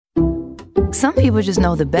Some people just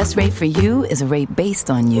know the best rate for you is a rate based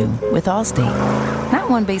on you with Allstate. Not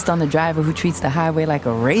one based on the driver who treats the highway like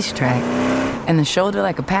a racetrack and the shoulder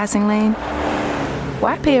like a passing lane.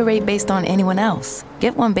 Why pay a rate based on anyone else?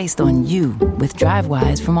 Get one based on you with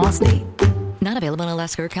DriveWise from Allstate. Not available in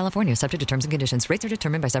Alaska or California, subject to terms and conditions. Rates are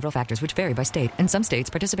determined by several factors, which vary by state. In some states,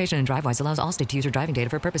 participation in DriveWise allows Allstate to use your driving data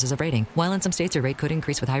for purposes of rating. While in some states, your rate could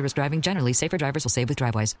increase with high-risk driving. Generally, safer drivers will save with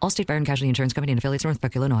DriveWise. Allstate Fire and Casualty Insurance Company and affiliates,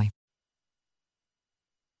 Northbrook, Illinois.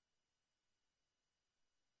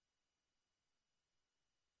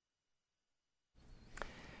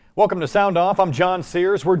 Welcome to Sound Off. I'm John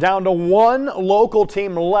Sears. We're down to one local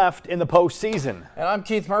team left in the postseason. And I'm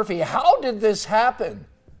Keith Murphy. How did this happen?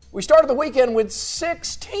 We started the weekend with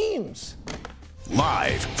 6 teams.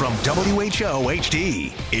 Live from WHO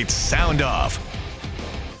HD, it's Sound Off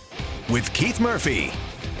with Keith Murphy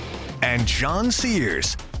and John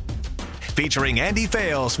Sears, featuring Andy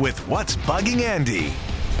Fales with What's Bugging Andy.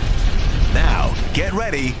 Now, get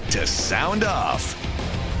ready to sound off.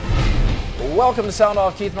 Welcome to Sound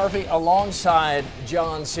Off, Keith Murphy, alongside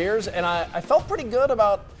John Sears. And I felt pretty good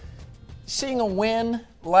about seeing a win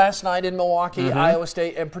last night in Milwaukee, Iowa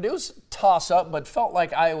State, and Purdue's toss-up, but felt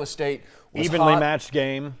like Iowa State was evenly hot. Matched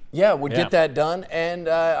game. Yeah, would get that done. And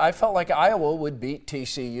I felt like Iowa would beat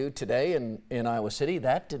TCU today in Iowa City.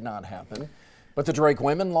 That did not happen. But the Drake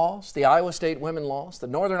women lost, the Iowa State women lost, the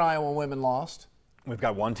Northern Iowa women lost. We've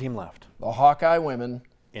got one team left. The Hawkeye women.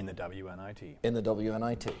 In the WNIT. In the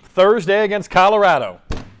WNIT. Thursday against Colorado.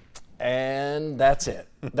 And that's it.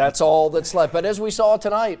 That's all that's left. But as we saw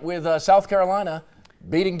tonight with South Carolina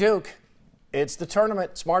beating Duke, it's the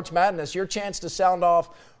tournament. It's March Madness. Your chance to sound off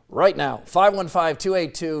right now.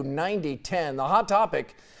 515-282-9010. The hot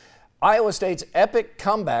topic, Iowa State's epic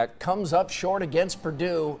comeback comes up short against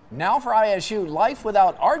Purdue. Now for ISU, life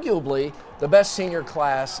without arguably the best senior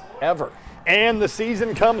class ever. And the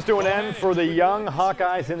season comes to an end for the young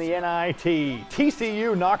Hawkeyes in the NIT.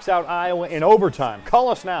 TCU knocks out Iowa in overtime. Call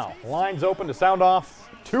us now. Lines open to Sound Off,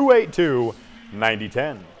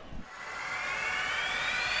 282-9010.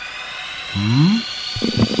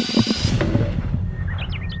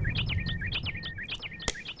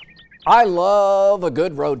 I love a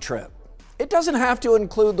good road trip. It doesn't have to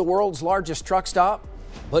include the world's largest truck stop,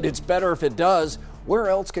 but it's better if it does. Where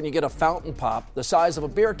else can you get a fountain pop the size of a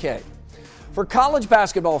beer keg? For college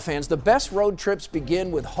basketball fans, the best road trips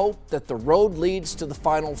begin with hope that the road leads to the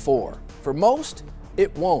Final Four. For most,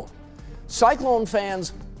 it won't. Cyclone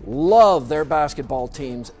fans love their basketball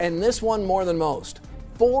teams, and this one more than most.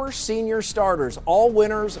 4 senior starters, all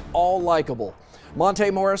winners, all likable.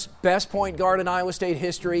 Monte Morris, best point guard in Iowa State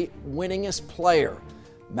history, winningest player.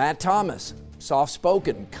 Matt Thomas,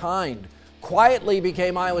 soft-spoken, kind, quietly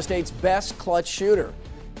became Iowa State's best clutch shooter.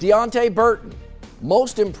 Deonte Burton,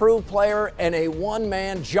 most improved player and a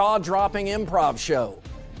one-man jaw-dropping improv show.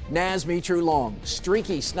 Naz Mitrou-Long,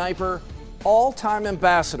 streaky sniper, all-time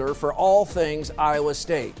ambassador for all things Iowa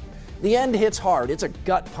State. The end hits hard. It's a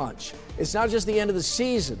gut punch. It's not just the end of the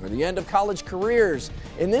season or the end of college careers.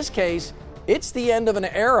 In this case, it's the end of an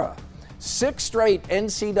era. 6 straight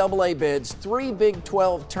NCAA bids, 3 Big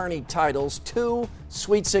 12 tourney titles, 2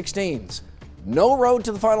 Sweet 16s. No road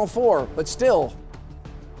to the Final Four, but still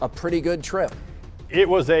a pretty good trip. It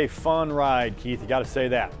was a fun ride, Keith. You got to say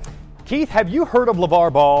that. Keith, have you heard of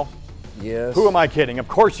LeVar Ball? Yes. Who am I kidding? Of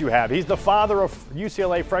course you have. He's the father of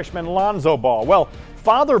UCLA freshman Lonzo Ball. Well,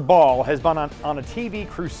 Father Ball has been on a TV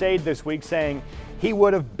crusade this week saying he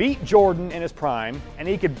would have beat Jordan in his prime and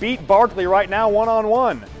he could beat Barkley right now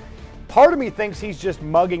one-on-one. Part of me thinks he's just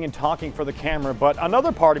mugging and talking for the camera, but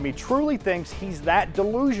another part of me truly thinks he's that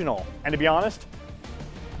delusional. And to be honest,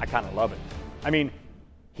 I kind of love it. I mean,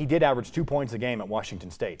 he did average 2 points a game at Washington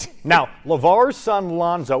State. Now, LeVar's son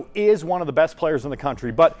Lonzo is one of the best players in the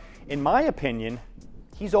country, but in my opinion,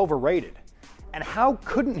 he's overrated. And how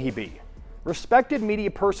couldn't he be? Respected media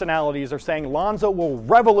personalities are saying Lonzo will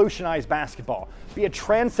revolutionize basketball, be a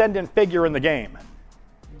transcendent figure in the game.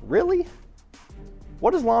 Really?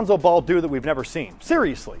 What does Lonzo Ball do that we've never seen?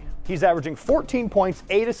 Seriously. He's averaging 14 points,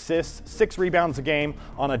 8 assists, 6 rebounds a game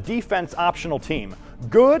on a defense optional team.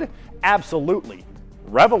 Good? Absolutely.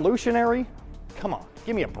 Revolutionary? Come on,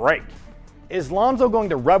 give me a break. Is Lonzo going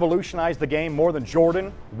to revolutionize the game more than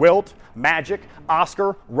Jordan, Wilt, Magic,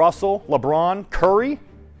 Oscar, Russell, LeBron, Curry?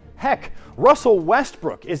 Heck, Russell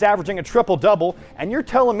Westbrook is averaging a triple-double, and you're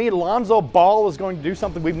telling me Lonzo Ball is going to do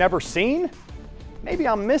something we've never seen? Maybe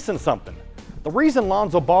I'm missing something. The reason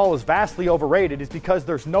Lonzo Ball is vastly overrated is because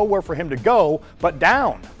there's nowhere for him to go but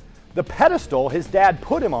down. The pedestal his dad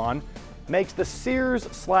put him on makes the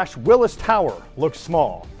Sears/Willis Tower look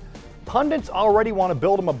small. pundits already want to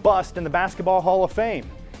build him a bust in the Basketball Hall of Fame.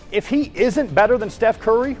 If he isn't better than Steph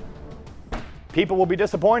Curry, people will be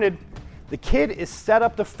disappointed. The kid is set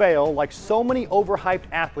up to fail like so many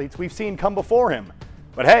overhyped athletes we've seen come before him.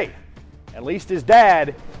 But hey, at least his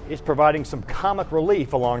dad is providing some comic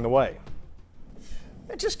relief along the way.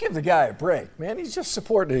 Just give the guy a break, man. He's just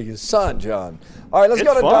supporting his son, John. All right, let's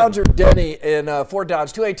go to fun. Dodger Denny in Fort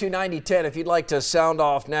Dodge, 282-9010 if you'd like to sound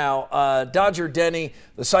off now. Dodger Denny,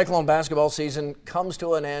 the Cyclone basketball season comes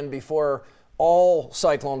to an end before all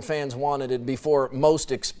Cyclone fans wanted it, before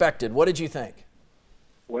most expected. What did you think?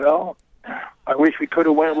 Well, I wish we could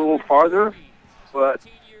have went a little farther, but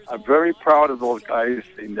I'm very proud of those guys.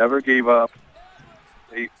 They never gave up.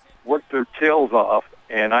 They worked their tails off,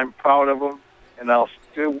 and I'm proud of them, and I'll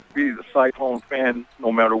still be the Cyclone fan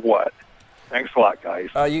no matter what. Thanks a lot, guys.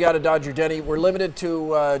 You got it, Dodger Denny. We're limited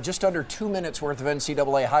to just under 2 minutes worth of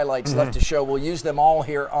NCAA highlights left to show. We'll use them all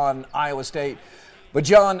here on Iowa State. But,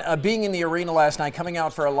 John, being in the arena last night, coming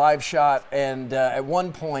out for a live shot, and at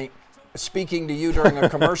one point speaking to you during a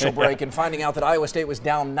commercial break and finding out that Iowa State was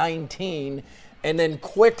down 19, and then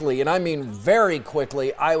quickly, and I mean very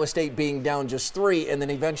quickly, Iowa State being down just 3 and then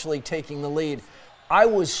eventually taking the lead. I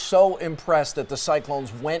was so impressed that the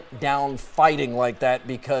Cyclones went down fighting like that,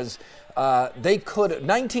 because they could,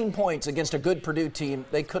 19 points against a good Purdue team,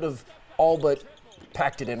 they could have all but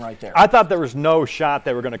packed it in right there. I thought there was no shot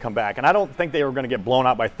they were going to come back, and I don't think they were going to get blown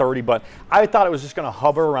out by 30, but I thought it was just going to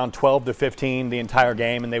hover around 12 to 15 the entire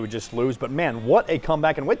game, and they would just lose. But, man, what a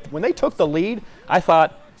comeback. And when they took the lead, I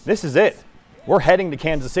thought, this is it. We're heading to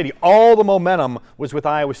Kansas City. All the momentum was with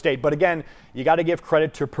Iowa State. But, again, you got to give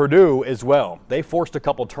credit to Purdue as well. They forced a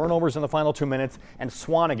couple turnovers in the final 2 minutes, and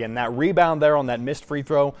Swanigan, that rebound there on that missed free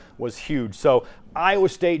throw was huge. So Iowa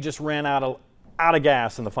State just ran out of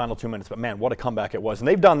gas in the final 2 minutes. But, man, what a comeback it was. And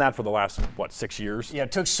they've done that for the last, 6 years? Yeah,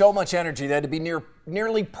 it took so much energy. They had to be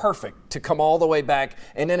nearly perfect to come all the way back.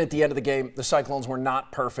 And then at the end of the game, the Cyclones were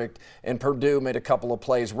not perfect, and Purdue made a couple of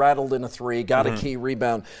plays, rattled in a 3, got a key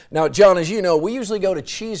rebound. Now, John, as you know, we usually go to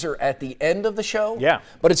Cheeser at the end of the show. Yeah.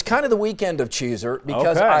 But it's kind of the weekend of Cheeser,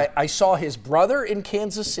 because I saw his brother in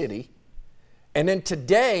Kansas City, and then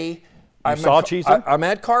today I'm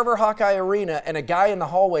at Carver Hawkeye Arena, and a guy in the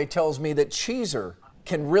hallway tells me that Cheeser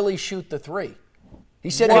can really shoot the 3.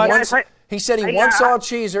 He said he once saw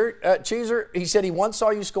Cheeser. He said he once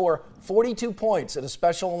saw you score 42 points at a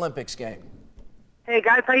Special Olympics game. Hey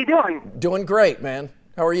guys, how you doing? Doing great, man.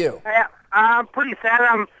 How are you? I'm pretty sad.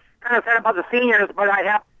 I'm kind of sad about the seniors, but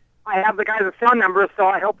I have the guys' phone numbers, so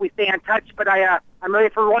I hope we stay in touch. But I'm ready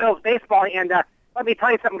for Royals baseball, and let me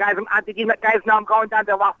tell you something, guys. Did you guys know I'm going down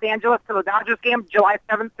to Los Angeles to the Dodgers game, July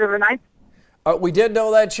 7th through the 9th? We did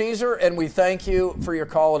know that, Cheeser, and we thank you for your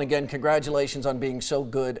call. And again, congratulations on being so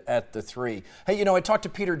good at the 3. Hey, I talked to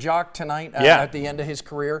Peter Jok tonight at the end of his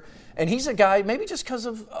career, and he's a guy, maybe just because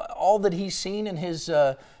of all that he's seen in his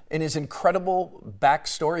incredible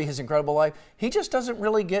backstory, his incredible life, he just doesn't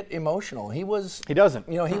really get emotional. He doesn't.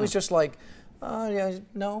 He was just like, I'm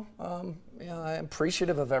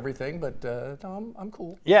appreciative of everything, but no, I'm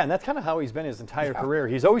cool. Yeah, and that's kind of how he's been his entire career.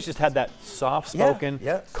 He's always just had that soft-spoken,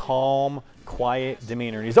 calm, quiet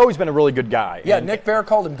demeanor, and he's always been a really good guy. Yeah, Nick Bear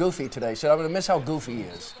called him goofy today, so I'm going to miss how goofy he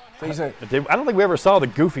is. So I don't think we ever saw the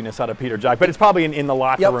goofiness out of Peter Jok, but it's probably in the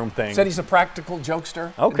locker room thing. Said he's a practical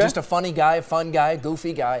jokester. Okay. Just a funny guy, fun guy,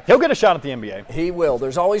 goofy guy. He'll get a shot at the NBA. He will.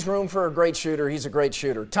 There's always room for a great shooter. He's a great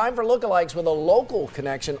shooter. Time for lookalikes with a local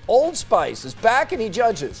connection. Old Spice is back and he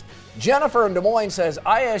judges. Jennifer in Des Moines says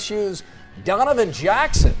ISU's Donovan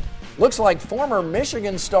Jackson looks like former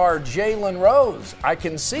Michigan star Jalen Rose. I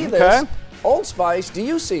can see this. Old Spice, do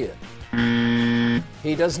you see it?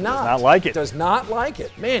 He does not. Does not like it. Does not like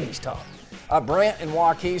it. Man, he's tough. Brant in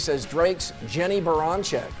Waukee says Drake's Jenny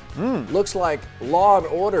Baranchek looks like Law and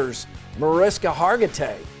Order's Mariska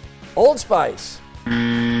Hargitay. Old Spice.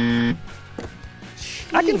 I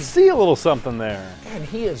can see a little something there. And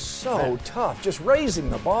he is so tough, just raising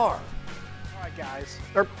the bar. All right, guys,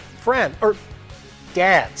 or friend, or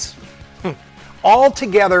dads, all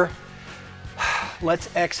together,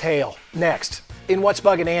 let's exhale. Next, in What's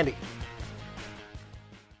Bugging Andy.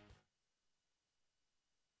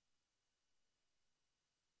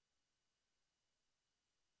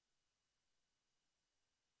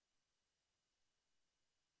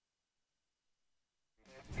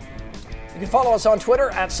 You can follow us on Twitter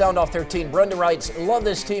at SoundOff13. Brenda writes, love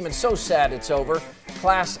this team and so sad it's over.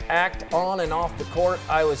 Class act on and off the court.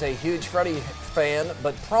 I was a huge Freddie fan,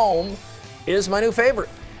 but Prohm is my new favorite.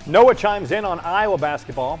 Noah chimes in on Iowa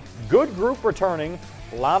basketball. Good group returning.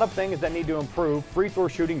 A lot of things that need to improve. Free throw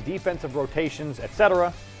shooting, defensive rotations,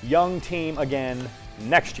 etc. Young team again.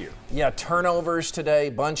 next year. Yeah, turnovers today,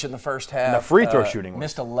 bunch in the first half. And the free throw shooting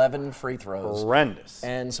missed 11 free throws. Horrendous.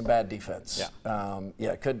 And some bad defense.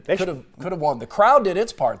 Yeah. Could have won. The crowd did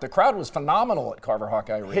its part. The crowd was phenomenal at Carver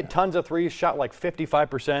Hawkeye Arena. Hit tons of threes, shot like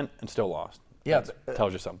 55%, and still lost. Yeah, that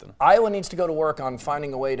tells you something. Iowa needs to go to work on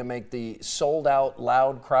finding a way to make the sold-out,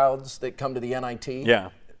 loud crowds that come to the NIT. Yeah.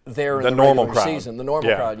 There in the the normal regular crowd. season. The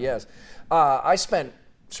normal crowd, yes. I spent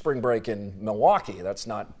spring break in Milwaukee. That's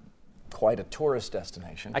not quite a tourist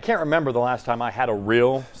destination. I can't remember the last time I had a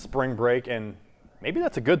real spring break, and maybe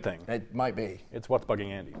that's a good thing. It might be. It's what's bugging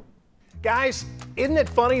Andy. Guys, isn't it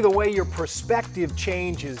funny the way your perspective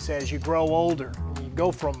changes as you grow older? You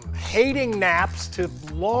go from hating naps to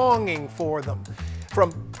longing for them,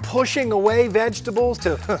 from pushing away vegetables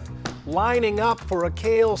to lining up for a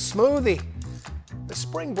kale smoothie. The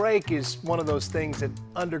spring break is one of those things that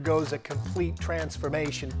undergoes a complete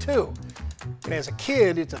transformation too. And as a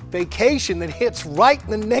kid, it's a vacation that hits right in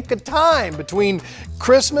the nick of time between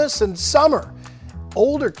Christmas and summer.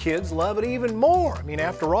 Older kids love it even more. I mean,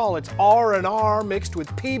 after all, it's R&R mixed with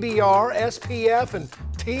PBR, SPF, and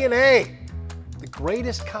TNA. The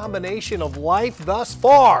greatest combination of life thus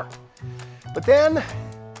far. But then,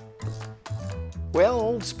 well,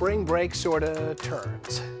 old spring break sort of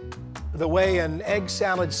turns. The way an egg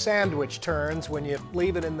salad sandwich turns when you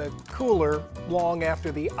leave it in the cooler long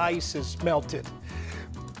after the ice is melted.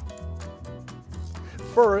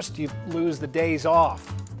 First, you lose the days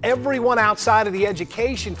off. Everyone outside of the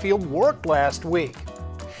education field worked last week.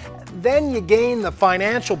 Then you gain the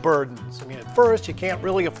financial burdens. I mean, at first, you can't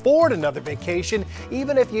really afford another vacation,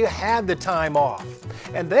 even if you had the time off.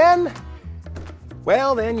 And then,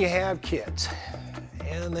 well, then you have kids.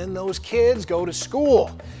 And then those kids go to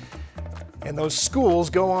school. And those schools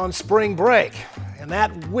go on spring break. And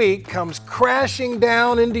that week comes crashing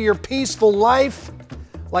down into your peaceful life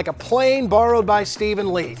like a plane borrowed by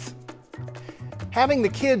Stephen Leith. Having the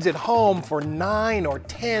kids at home for 9 or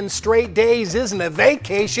 10 straight days isn't a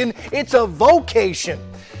vacation, it's a vocation.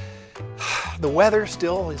 The weather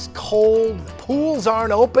still is cold, the pools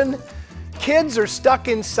aren't open, kids are stuck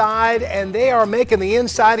inside, and they are making the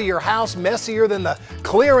inside of your house messier than the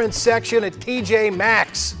clearance section at TJ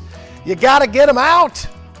Maxx. You gotta get them out.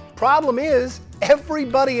 Problem is,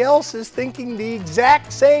 everybody else is thinking the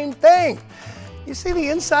exact same thing. You see the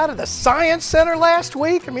inside of the Science Center last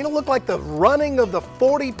week? I mean, it looked like the running of the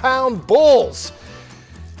 40-pound bulls.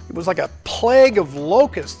 It was like a plague of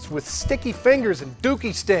locusts with sticky fingers and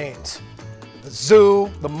dookie stains. The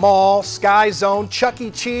zoo, the mall, Sky Zone, Chuck E.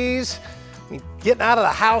 Cheese. I mean, getting out of the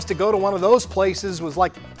house to go to one of those places was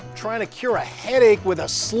like trying to cure a headache with a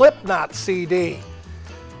Slipknot CD.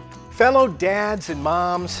 Fellow dads and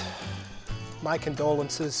moms, my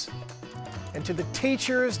condolences. And to the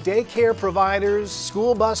teachers, daycare providers,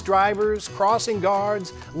 school bus drivers, crossing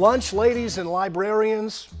guards, lunch ladies, and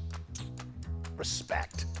librarians,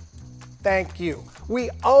 respect. Thank you. We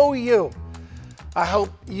owe you. I hope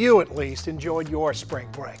you at least enjoyed your spring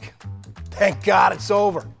break. Thank God it's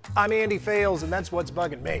over. I'm Andy Fales, and that's what's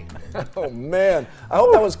bugging me. Oh, man. I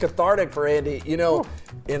hope that was cathartic for Andy. You know,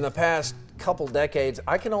 in the past couple decades,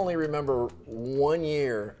 I can only remember 1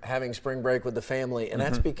 year having spring break with the family, and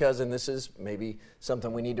that's because, and this is maybe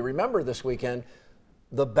something we need to remember this weekend,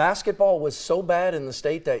 the basketball was so bad in the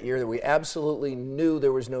state that year that we absolutely knew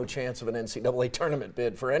there was no chance of an NCAA tournament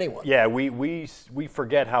bid for anyone. Yeah, we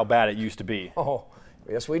forget how bad it used to be. Oh,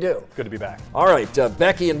 yes, we do. Good to be back. All right,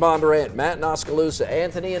 Becky and Bondurant, Matt in Oskaloosa,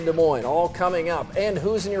 Anthony in Des Moines, all coming up. And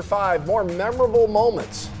who's in your 5 more memorable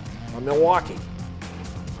moments on Milwaukee?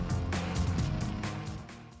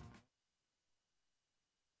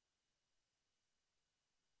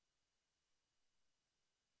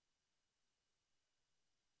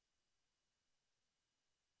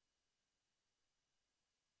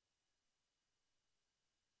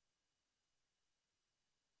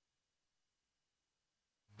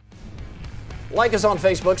 Like us on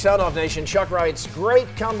Facebook, Sound Off Nation. Chuck writes, great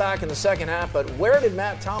comeback in the second half, but where did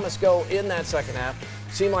Matt Thomas go in that second half?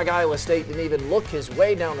 Seemed like Iowa State didn't even look his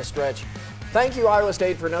way down the stretch. Thank you, Iowa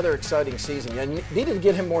State, for another exciting season. You needed to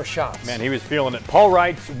get him more shots. Man, he was feeling it. Paul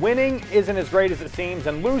writes, winning isn't as great as it seems,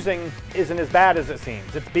 and losing isn't as bad as it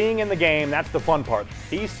seems. It's being in the game, that's the fun part.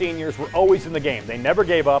 These seniors were always in the game. They never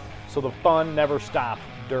gave up, so the fun never stopped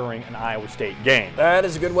during an Iowa State game. That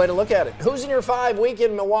is a good way to look at it. Who's in your 5 week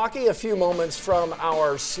in Milwaukee? A few moments from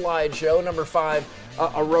our slideshow. Number 5,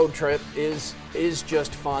 a road trip is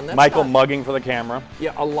just fun. That's Michael mugging for the camera.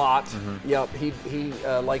 Yeah, a lot. Yep, he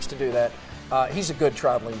likes to do that. He's a good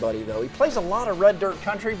traveling buddy, though. He plays a lot of red dirt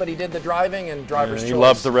country, but he did the driving and driver's choice. He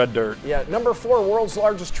loves the red dirt. Yeah, number 4, world's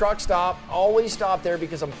largest truck stop. Always stop there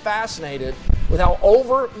because I'm fascinated with how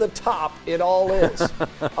over the top it all is.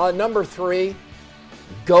 Number 3,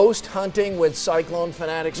 ghost hunting with Cyclone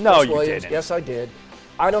fanatics. No, Chris you Williams. didn't. Yes, I did.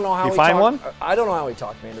 I don't know how you find one? I don't know how he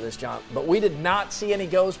talked me into this, John, but we did not see any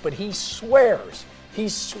ghosts, but he swears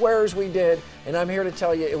we did, and I'm here to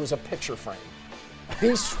tell you it was a picture frame.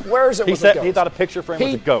 He swears it was a ghost. He thought a picture frame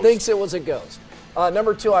was a ghost. He thinks it was a ghost.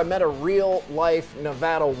 Number 2, I met a real-life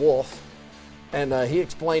Nevada wolf, and he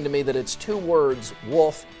explained to me that it's 2 words,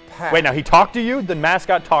 wolf pack. Wait, now he talked to you? The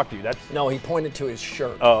mascot talked to you? No, he pointed to his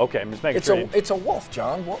shirt. Oh, okay. I'm just making sure. It's a wolf,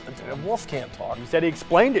 John. A wolf can't talk. He said he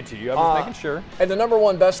explained it to you. I'm just making sure. And the number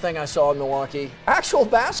 1 best thing I saw in Milwaukee, actual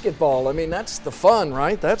basketball. I mean, that's the fun,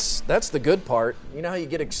 right? That's the good part. You know how you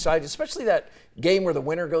get excited, especially that game where the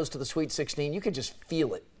winner goes to the Sweet 16. You can just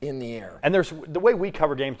feel it in the air. And there's the way we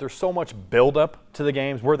cover games, there's so much build-up to the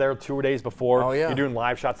games. We're there 2 days before. Oh, yeah. You're doing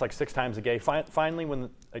live shots like 6 times a day. Finally, when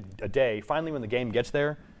the game gets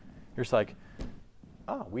there, you're just like,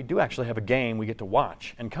 oh, we do actually have a game we get to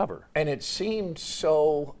watch and cover. And it seemed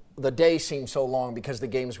the day seemed so long because the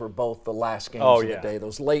games were both the last games of the day.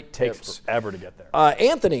 Those late tips. Takes forever to get there.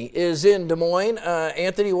 Anthony is in Des Moines.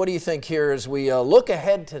 Anthony, what do you think here as we look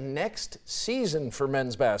ahead to next season for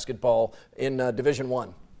men's basketball in Division I?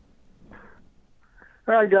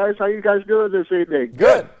 Hi, guys. How you guys doing this evening?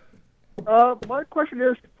 Good. My question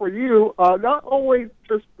is for you, not only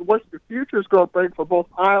just what's the future's going to bring for both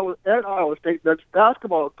Iowa and Iowa State men's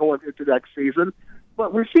basketball going into next season,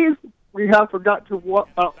 but we have forgotten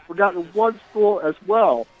one school as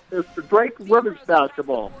well. It's the Drake women's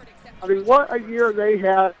basketball. I mean, what a year they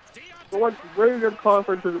had going to winning their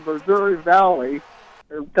conference in the Missouri Valley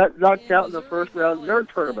and got knocked out in the first round of their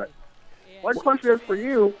tournament. My question is for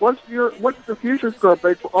you, what's the future going to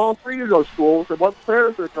be for all 3 of those schools, and what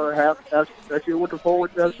players they're going to have as you're looking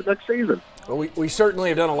forward to the next season? Well, we certainly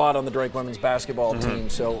have done a lot on the Drake women's basketball team,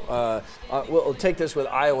 so we'll take this with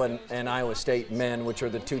Iowa and Iowa State men, which are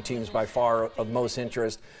the 2 teams by far of most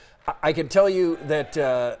interest. I can tell you that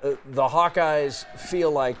the Hawkeyes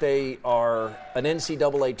feel like they are an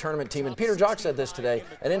NCAA tournament team, and Peter Jock said this today,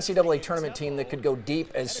 an NCAA tournament team that could go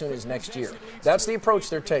deep as soon as next year. That's the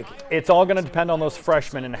approach they're taking. It's all going to depend on those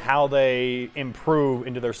freshmen and how they improve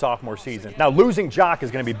into their sophomore season. Now, losing Jock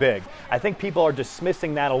is going to be big. I think people are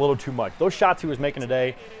dismissing that a little too much. Those shots he was making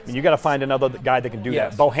today, I mean, you got to find another guy that can do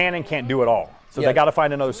that. Bohannon can't do it all. So they got to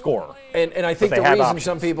find another scorer. And I think the reason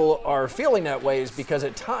some people are feeling that way is because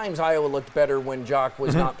at times Iowa looked better when Jock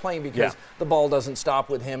was not playing because the ball doesn't stop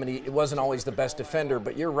with him and he wasn't always the best defender.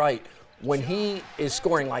 But you're right. When he is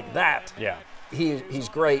scoring like that, he's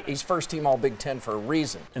great. He's first team all Big Ten for a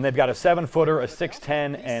reason. And they've got a 7-footer, a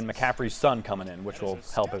 6'10", and McCaffrey's son coming in, which will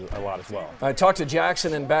help a lot as well. I talked to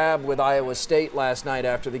Jackson and Babb with Iowa State last night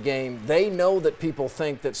after the game. They know that people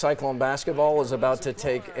think that Cyclone basketball is about to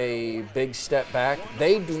take a big step back.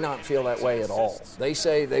 They do not feel that way at all. They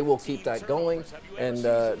say they will keep that going, and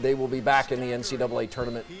they will be back in the NCAA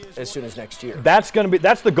tournament as soon as next year. That's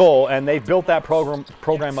the goal, and they've built that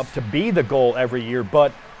program up to be the goal every year,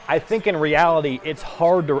 but I think in reality, it's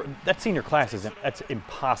hard to – that senior class that's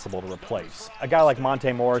impossible to replace. A guy like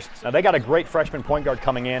Monte Morris, now they got a great freshman point guard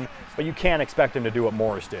coming in, but you can't expect him to do what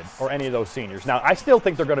Morris did or any of those seniors. Now, I still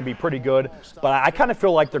think they're going to be pretty good, but I kind of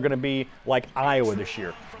feel like they're going to be like Iowa this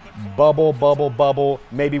year. Bubble,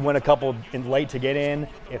 maybe win a couple late to get in.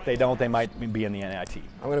 If they don't, they might be in the NIT.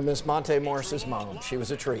 I'm going to miss Monte Morris's mom. She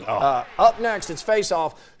was a treat. Up next, it's Face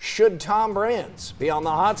Off. Should Tom Brands be on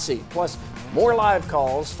the hot seat? Plus, more live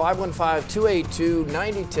calls,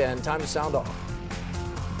 515-282-9010. Time to sound off.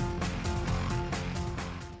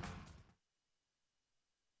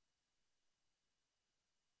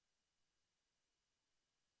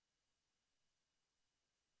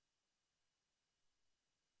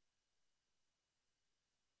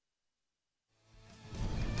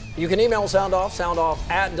 You can email soundoff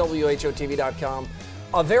at WHOTV.com.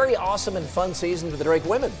 A very awesome and fun season for the Drake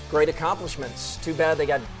women. Great accomplishments. Too bad they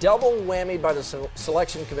got double whammied by the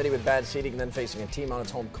selection committee with bad seeding and then facing a team on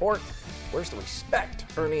its home court. Where's the respect?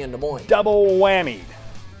 Ernie in Des Moines. Double whammied.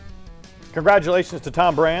 Congratulations to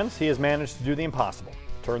Tom Brands. He has managed to do the impossible.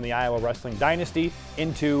 Turn the Iowa wrestling dynasty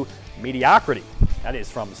into mediocrity. That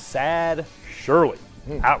is from Sad Shirley.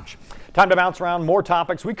 Ouch. Time to bounce around more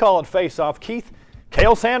topics. We call it Face Off. Keith,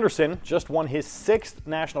 Cale Sanderson just won his 6th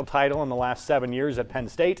national title in the last 7 years at Penn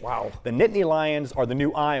State. Wow. The Nittany Lions are the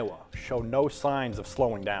new Iowa. Show no signs of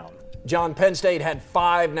slowing down. John, Penn State had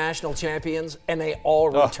 5 national champions, and they all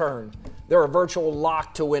returned. They're a virtual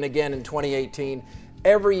lock to win again in 2018.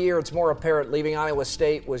 Every year it's more apparent leaving Iowa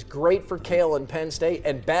State was great for Cale and Penn State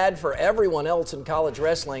and bad for everyone else in college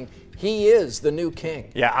wrestling. He is the new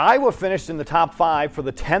king. Yeah, Iowa finished in the top 5 for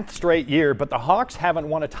the 10th straight year, but the Hawks haven't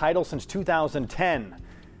won a title since 2010.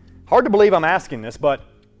 Hard to believe I'm asking this, but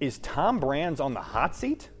is Tom Brands on the hot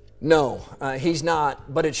seat? No, he's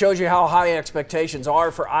not, but it shows you how high expectations are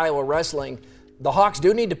for Iowa wrestling. The Hawks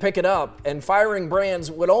do need to pick it up, and firing Brands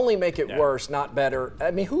would only make it worse, not better. I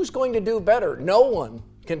mean, who's going to do better? No one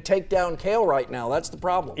can take down Cale right now. That's the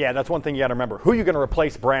problem. Yeah, that's one thing you got to remember. Who are you going to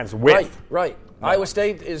replace Brands with? Right. No. Iowa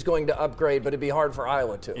State is going to upgrade, but it'd be hard for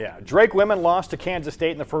Iowa too. Yeah, Drake women lost to Kansas State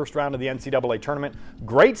in the first round of the NCAA tournament.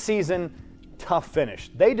 Great season, tough finish.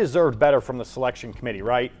 They deserved better from the selection committee,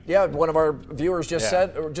 right? Yeah, one of our viewers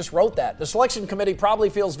just wrote that. The selection committee probably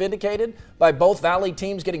feels vindicated by both Valley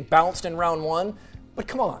teams getting bounced in round 1. But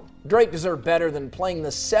come on, Drake deserved better than playing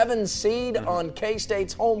the 7 seed on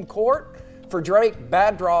K-State's home court. For Drake,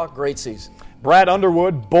 bad draw, great season. Brad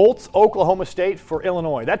Underwood bolts Oklahoma State for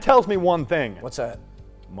Illinois. That tells me one thing. What's that?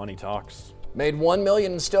 Money talks. Made $1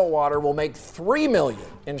 million in Stillwater, will make $3 million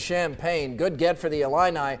in Champaign. Good get for the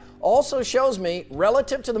Illini. Also shows me,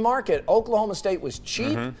 relative to the market, Oklahoma State was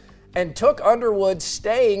cheap and took Underwood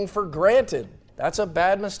staying for granted. That's a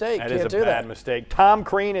bad mistake. That is a bad mistake. Tom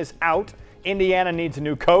Crean is out. Indiana needs a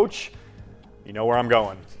new coach. You know where I'm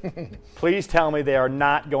going. Please tell me they are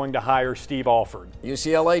not going to hire Steve Alford.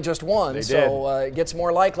 UCLA just won, so it gets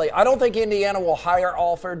more likely. I don't think Indiana will hire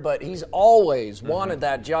Alford, but he's always wanted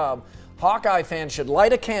that job. Hawkeye fans should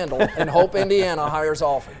light a candle and hope Indiana hires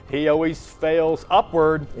Alford. He always fails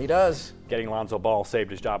upward. He does. Getting Lonzo Ball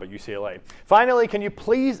saved his job at UCLA. Finally, can you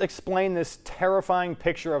please explain this terrifying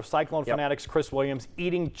picture of Cyclone Fanatics Chris Williams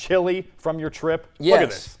eating chili from your trip? Yes. Look at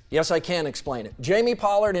this. Yes, I can explain it. Jamie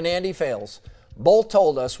Pollard and Andy Fales both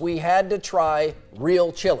told us we had to try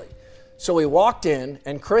real chili. So we walked in,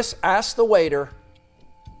 and Chris asked the waiter,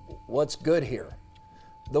 "What's good here?"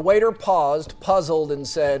 The waiter paused, puzzled, and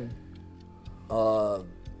said,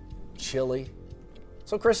 chili.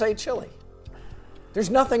 So Chris ate chili. There's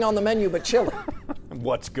nothing on the menu but chili.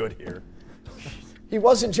 What's good here? He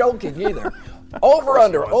wasn't joking either. Over,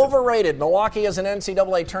 under, overrated. Milwaukee is an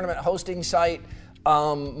NCAA tournament hosting site.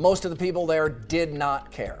 Most of the people there did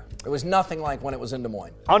not care. It was nothing like when it was in Des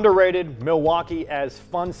Moines. Underrated. Milwaukee as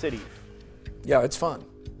fun city. Yeah, it's fun.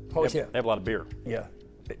 Oh, They have a lot of beer. Yeah.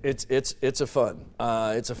 It's a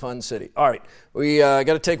fun city. All right, we got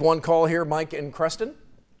to take one call here. Mike in Creston.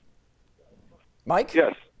 Mike?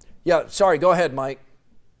 Yes. Yeah. Sorry. Go ahead, Mike.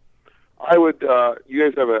 I would. You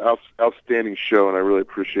guys have an outstanding show, and I really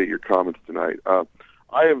appreciate your comments tonight.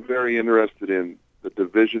 I am very interested in the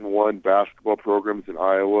Division I basketball programs in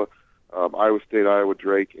Iowa, Iowa State, Iowa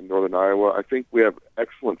Drake, and Northern Iowa. I think we have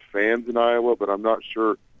excellent fans in Iowa, but I'm not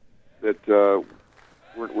sure that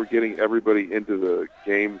we're getting everybody into the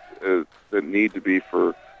games that need to be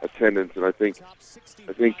for attendance. And I think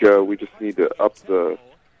we just need to up the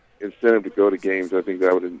incentive to go to games. I think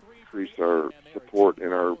that would increase our support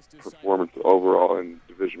and our performance overall in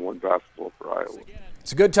Division I basketball for Iowa.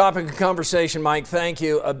 It's a good topic of conversation, Mike. Thank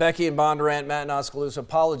you. Becky and Bondurant, Matt and Oskaloosa,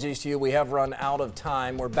 apologies to you. We have run out of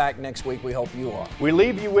time. We're back next week. We hope you are. We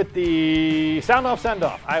leave you with the sound-off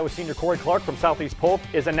send-off. Iowa senior Corey Clark from Southeast Polk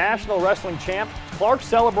is a national wrestling champ. Clark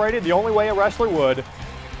celebrated the only way a wrestler would,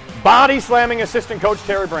 body-slamming assistant coach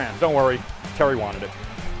Terry Brands. Don't worry, Terry wanted it.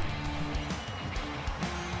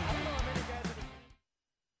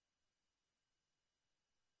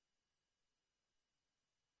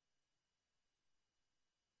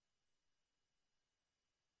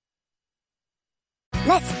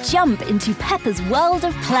 Let's jump into Peppa's world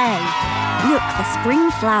of play. Look for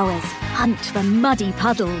spring flowers, hunt for muddy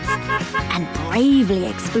puddles, and bravely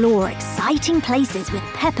explore exciting places with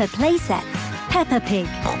Peppa playsets. Peppa Pig,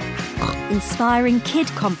 inspiring kid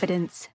confidence.